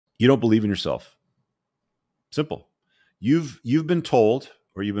You don't believe in yourself. Simple. You've been told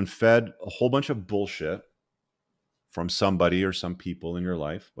or you've been fed a whole bunch of bullshit from somebody or some people in your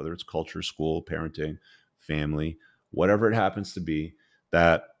life, whether it's culture, school, parenting, family, whatever it happens to be,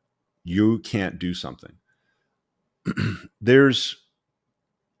 that you can't do something. There's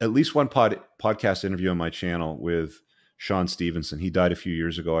at least one podcast interview on my channel with Sean Stevenson. He died a few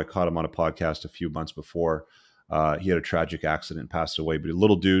years ago. I caught him on a podcast a few months before. He had a tragic accident and passed away, but a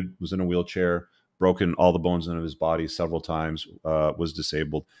little dude, was in a wheelchair, broken all the bones in his body several times, was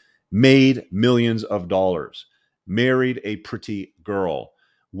disabled, made millions of dollars, married a pretty girl,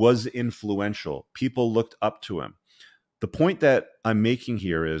 was influential. People looked up to him. The point that I'm making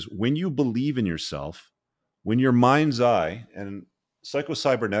here is when you believe in yourself, when your mind's eye, and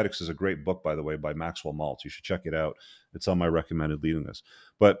Psycho-Cybernetics is a great book, by the way, by Maxwell Maltz. You should check it out. It's on my recommended reading list.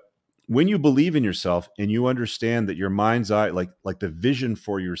 But when you believe in yourself and you understand that your mind's eye, like the vision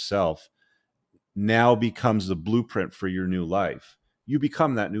for yourself, now becomes the blueprint for your new life, you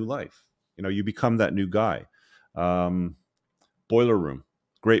become that new life. You know, you become that new guy. Boiler Room,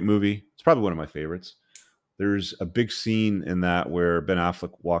 great movie. It's probably one of my favorites. There's a big scene in that where Ben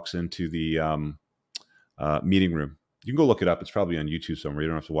Affleck walks into the meeting room. You can go look it up. It's probably on YouTube somewhere. You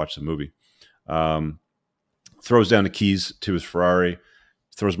don't have to watch the movie. Throws down the keys to his Ferrari,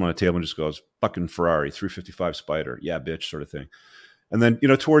 throws them on a table and just goes, fucking Ferrari, 355 Spider. Yeah, bitch, sort of thing. And then,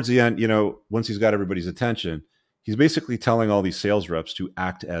 towards the end, once he's got everybody's attention, he's basically telling all these sales reps to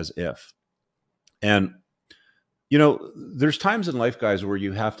act as if. And, there's times in life, guys, where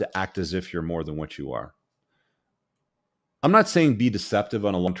you have to act as if you're more than what you are. I'm not saying be deceptive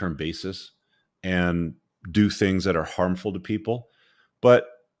on a long-term basis and do things that are harmful to people, but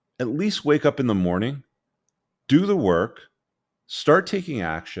at least wake up in the morning, do the work, start taking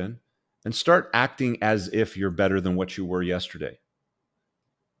action, and start acting as if you're better than what you were yesterday.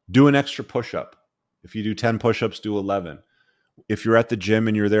 Do an extra push-up. If you do 10 push-ups, do 11. If you're at the gym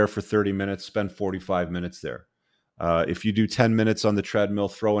and you're there for 30 minutes, spend 45 minutes there. If you do 10 minutes on the treadmill,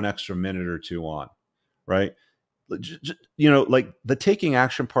 throw an extra minute or two on, right? Like the taking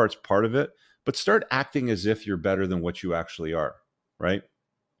action part's part of it, but start acting as if you're better than what you actually are, right?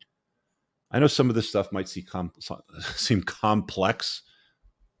 I know some of this stuff might seem complex,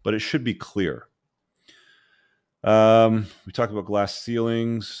 but it should be clear. We talked about glass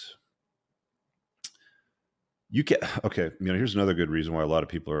ceilings. Here's another good reason why a lot of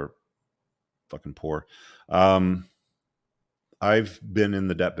people are fucking poor. I've been in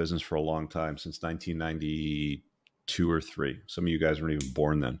the debt business for a long time, since 1992 or 3. Some of you guys weren't even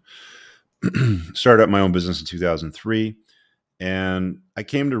born then. Started up my own business in 2003. And I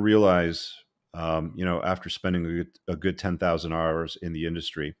came to realize, after spending a good 10,000 hours in the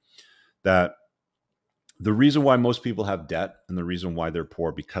industry, that the reason why most people have debt and the reason why they're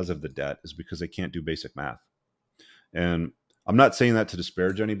poor because of the debt is because they can't do basic math. And I'm not saying that to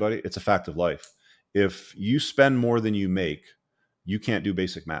disparage anybody. It's a fact of life. If you spend more than you make, you can't do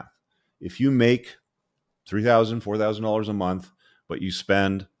basic math. If you make $3,000, $4,000 a month, but you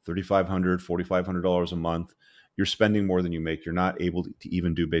spend $3,500, $4,500 a month, you're spending more than you make. You're not able to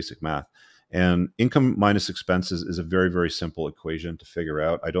even do basic math. And income minus expenses is a very, very simple equation to figure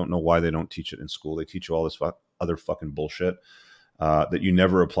out. I don't know why they don't teach it in school. They teach you all this other fucking bullshit that you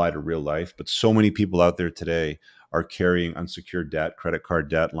never apply to real life. But so many people out there today are carrying unsecured debt, credit card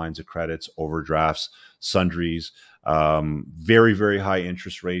debt, lines of credits, overdrafts, sundries, very, very high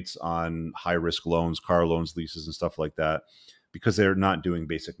interest rates on high-risk loans, car loans, leases, and stuff like that, because they're not doing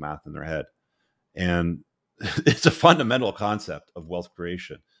basic math in their head. And it's a fundamental concept of wealth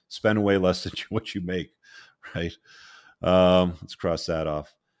creation. Spend way less than what you make, right? Let's cross that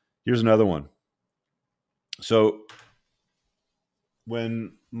off. Here's another one. So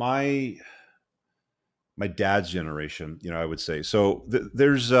when my dad's generation, I would say, so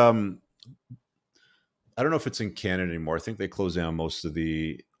there's, I don't know if it's in Canada anymore. I think they closed down most of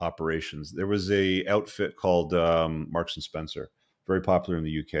the operations. There was a outfit called Marks and Spencer, very popular in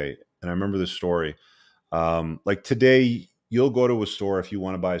the UK. And I remember this story. Like today, you'll go to a store if you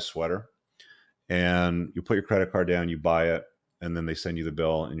want to buy a sweater, and you put your credit card down, you buy it, and then they send you the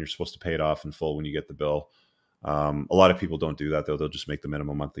bill, and you're supposed to pay it off in full when you get the bill. A lot of people don't do that, though. They'll just make the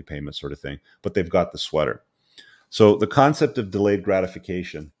minimum monthly payment sort of thing, but they've got the sweater. So the concept of delayed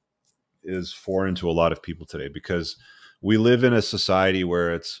gratification is foreign to a lot of people today, because we live in a society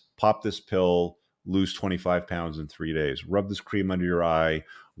where it's pop this pill, lose 25 pounds in 3 days, rub this cream under your eye,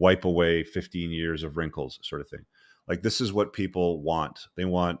 wipe away 15 years of wrinkles, sort of thing. Like, this is what people want. They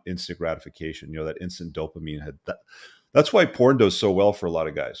want instant gratification, that instant dopamine hit. That's why porn does so well for a lot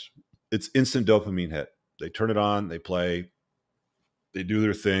of guys. It's instant dopamine hit. They turn it on, they play, they do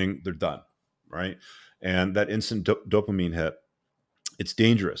their thing, they're done, right? And that instant dopamine hit, it's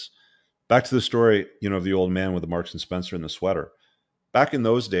dangerous. Back to the story, of the old man with the Marks and Spencer and the sweater. Back in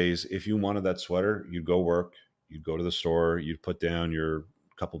those days, if you wanted that sweater, you'd go work, you'd go to the store, you'd put down your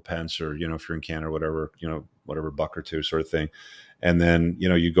couple pence, or, if you're in Canada, whatever, whatever, buck or two sort of thing. And then,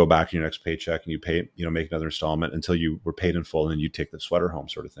 you go back in your next paycheck and you pay, make another installment until you were paid in full, and then you take the sweater home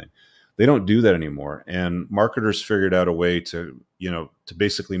sort of thing. They don't do that anymore. And marketers figured out a way to, to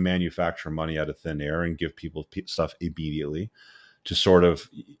basically manufacture money out of thin air and give people stuff immediately to sort of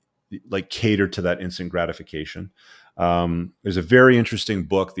like cater to that instant gratification. There's a very interesting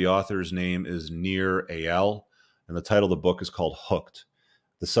book. The author's name is Nir Eyal, and the title of the book is called Hooked.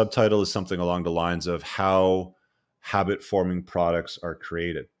 The subtitle is something along the lines of how habit-forming products are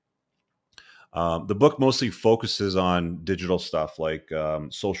created. The book mostly focuses on digital stuff like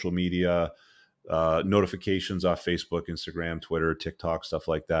social media, notifications off Facebook, Instagram, Twitter, TikTok, stuff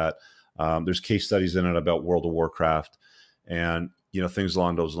like that. There's case studies in it about World of Warcraft and, things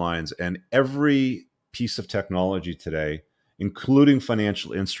along those lines. And every piece of technology today, including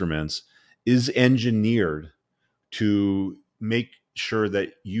financial instruments, is engineered to make sure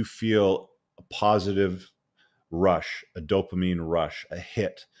that you feel a positive rush, a dopamine rush, a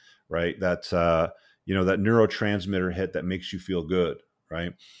hit, right? That, that neurotransmitter hit that makes you feel good,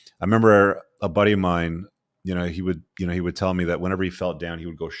 right? I remember a buddy of mine, he would tell me that whenever he felt down, he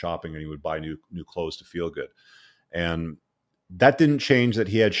would go shopping and he would buy new clothes to feel good. And that didn't change that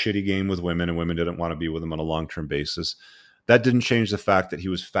he had shitty game with women and women didn't want to be with him on a long-term basis. That didn't change the fact that he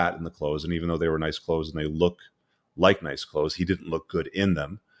was fat in the clothes. And even though they were nice clothes and they look like nice clothes, he didn't look good in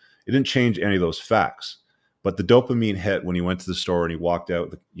them. It didn't change any of those facts. But the dopamine hit when he went to the store and he walked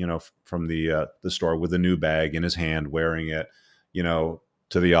out, from the store with a new bag in his hand, wearing it,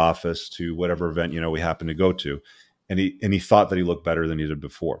 to the office, to whatever event, we happened to go to. And he thought that he looked better than he did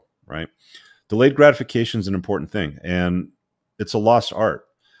before, right? Delayed gratification is an important thing. And it's a lost art.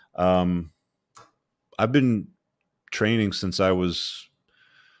 I've been training since I was,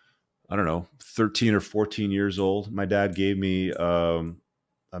 13 or 14 years old. My dad gave me a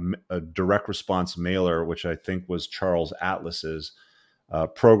direct response mailer, which I think was Charles Atlas's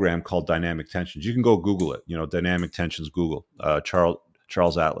program called Dynamic Tensions. You can go Google it, Dynamic Tensions, Google,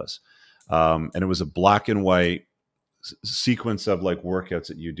 Charles Atlas. And it was a black and white sequence of like workouts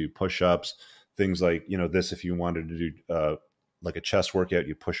that you do, push-ups, things like, this, if you wanted to do like a chest workout,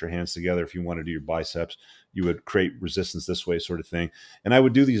 you push your hands together. If you want to do your biceps, you would create resistance this way, sort of thing. And I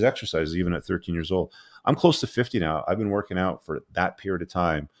would do these exercises even at 13 years old. I'm close to 50 now. I've been working out for that period of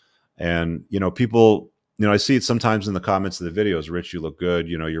time. And, people, I see it sometimes in the comments of the videos, Rich, you look good.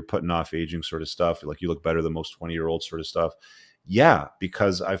 You're putting off aging sort of stuff. Like you look better than most 20-year-olds sort of stuff. Yeah,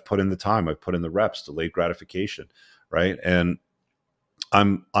 because I've put in the time, I've put in the reps, delayed gratification, right? And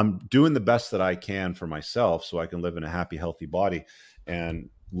I'm doing the best that I can for myself so I can live in a happy, healthy body and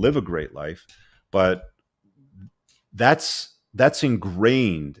live a great life. But that's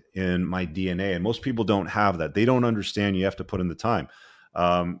ingrained in my DNA. And most people don't have that. They don't understand you have to put in the time.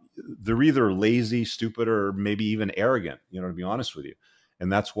 They're either lazy, stupid, or maybe even arrogant, to be honest with you. And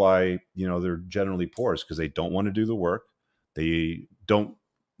that's why, they're generally poor, is because they don't want to do the work. They don't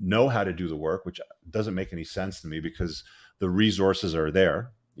know how to do the work, which doesn't make any sense to me because the resources are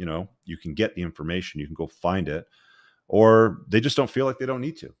there. You can get the information, you can go find it, or they just don't feel like they don't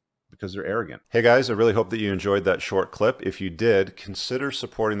need to because they're arrogant. Hey guys, I really hope that you enjoyed that short clip. If you did, consider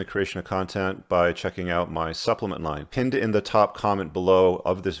supporting the creation of content by checking out my supplement line. Pinned in the top comment below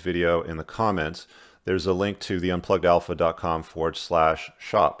of this video in the comments, there's a link to the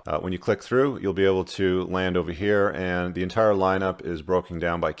unpluggedalpha.com/shop. When you click through, you'll be able to land over here, and the entire lineup is broken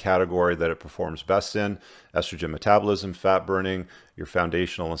down by category that it performs best in: estrogen metabolism, fat burning, your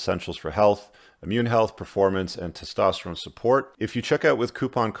foundational essentials for health, immune health, performance, and testosterone support. If you check out with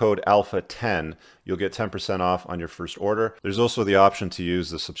coupon code ALPHA10, you'll get 10% off on your first order. There's also the option to use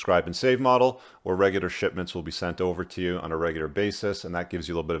the subscribe and save model, where regular shipments will be sent over to you on a regular basis, and that gives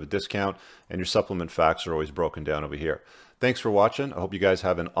you a little bit of a discount, and your supplement facts are always broken down over here. Thanks for watching. I hope you guys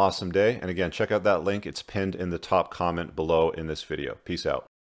have an awesome day. And again, check out that link. It's pinned in the top comment below in this video. Peace out.